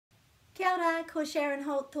Kia ora, ko Sharon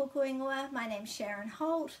Holt tōku ingoa. My name's Sharon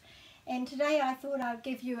Holt, and today I thought I'd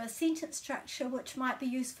give you a sentence structure which might be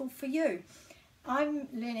useful for you. I'm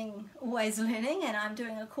learning, always learning, and I'm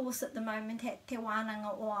doing a course at the moment at Te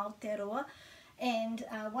Wānanga o Aotearoa, and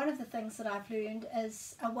one of the things that I've learned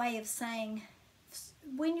is a way of saying,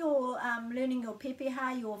 when you're learning your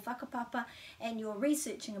pepeha, your whakapapa, and you're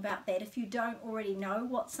researching about that, if you don't already know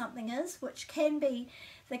what something is, which can be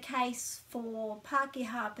the case for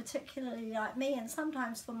Pākehā, particularly like me, and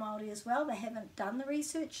sometimes for Māori as well, they haven't done the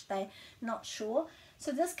research, they're not sure.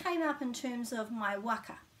 So this came up in terms of my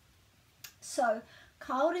waka. So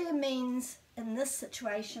kaore means, in this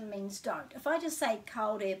situation, means don't. If I just say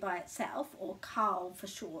kaore by itself, or kao for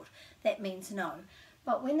short, that means no.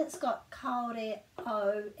 But when it's got kaore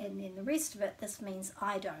o and then the rest of it, this means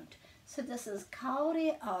I don't. So this is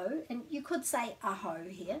kaore o, and you could say aho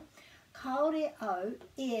here. Kaore o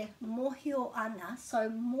e mohio ana. So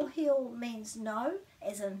mohio means no,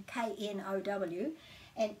 as in K-N-O-W,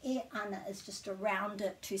 and e ana is just around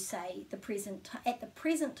it to say the present, at the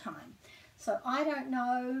present time. So I don't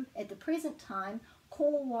know at the present time,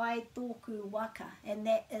 ko wai tōku waka, and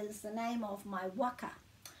that is the name of my waka.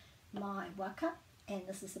 My waka. And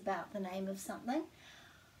this is about the name of something.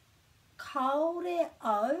 Kaore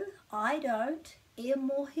o, I don't, e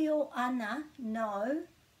mohio ana, no,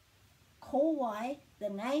 ko wai, the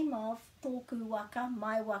name of, tōku waka,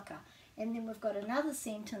 my waka. And then we've got another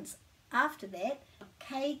sentence after that,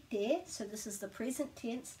 kei te, so this is the present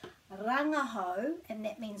tense, rangaho, and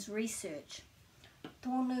that means research,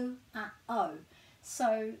 tonu a o.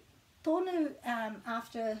 So tonu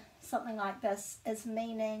after something like this is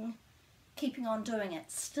meaning keeping on doing it,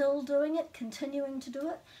 still doing it, continuing to do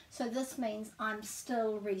it. So this means I'm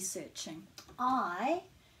still researching. I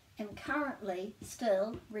am currently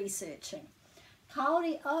still researching.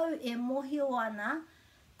 Kaore o e mohio ana,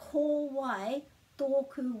 ko wai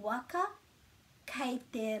tōku waka, kei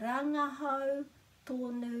te rangaho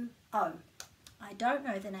tonu o. I don't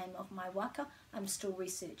know the name of my waka, I'm still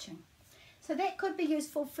researching. So that could be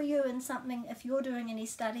useful for you in something if you're doing any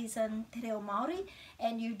studies in Te Reo Māori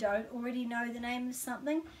and you don't already know the name of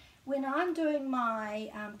something. When I'm doing my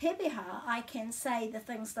pepeha, I can say the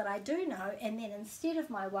things that I do know, and then instead of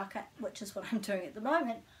my waka, which is what I'm doing at the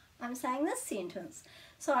moment, I'm saying this sentence.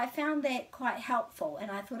 So I found that quite helpful, and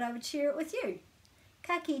I thought I would share it with you.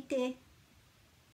 Ka kite.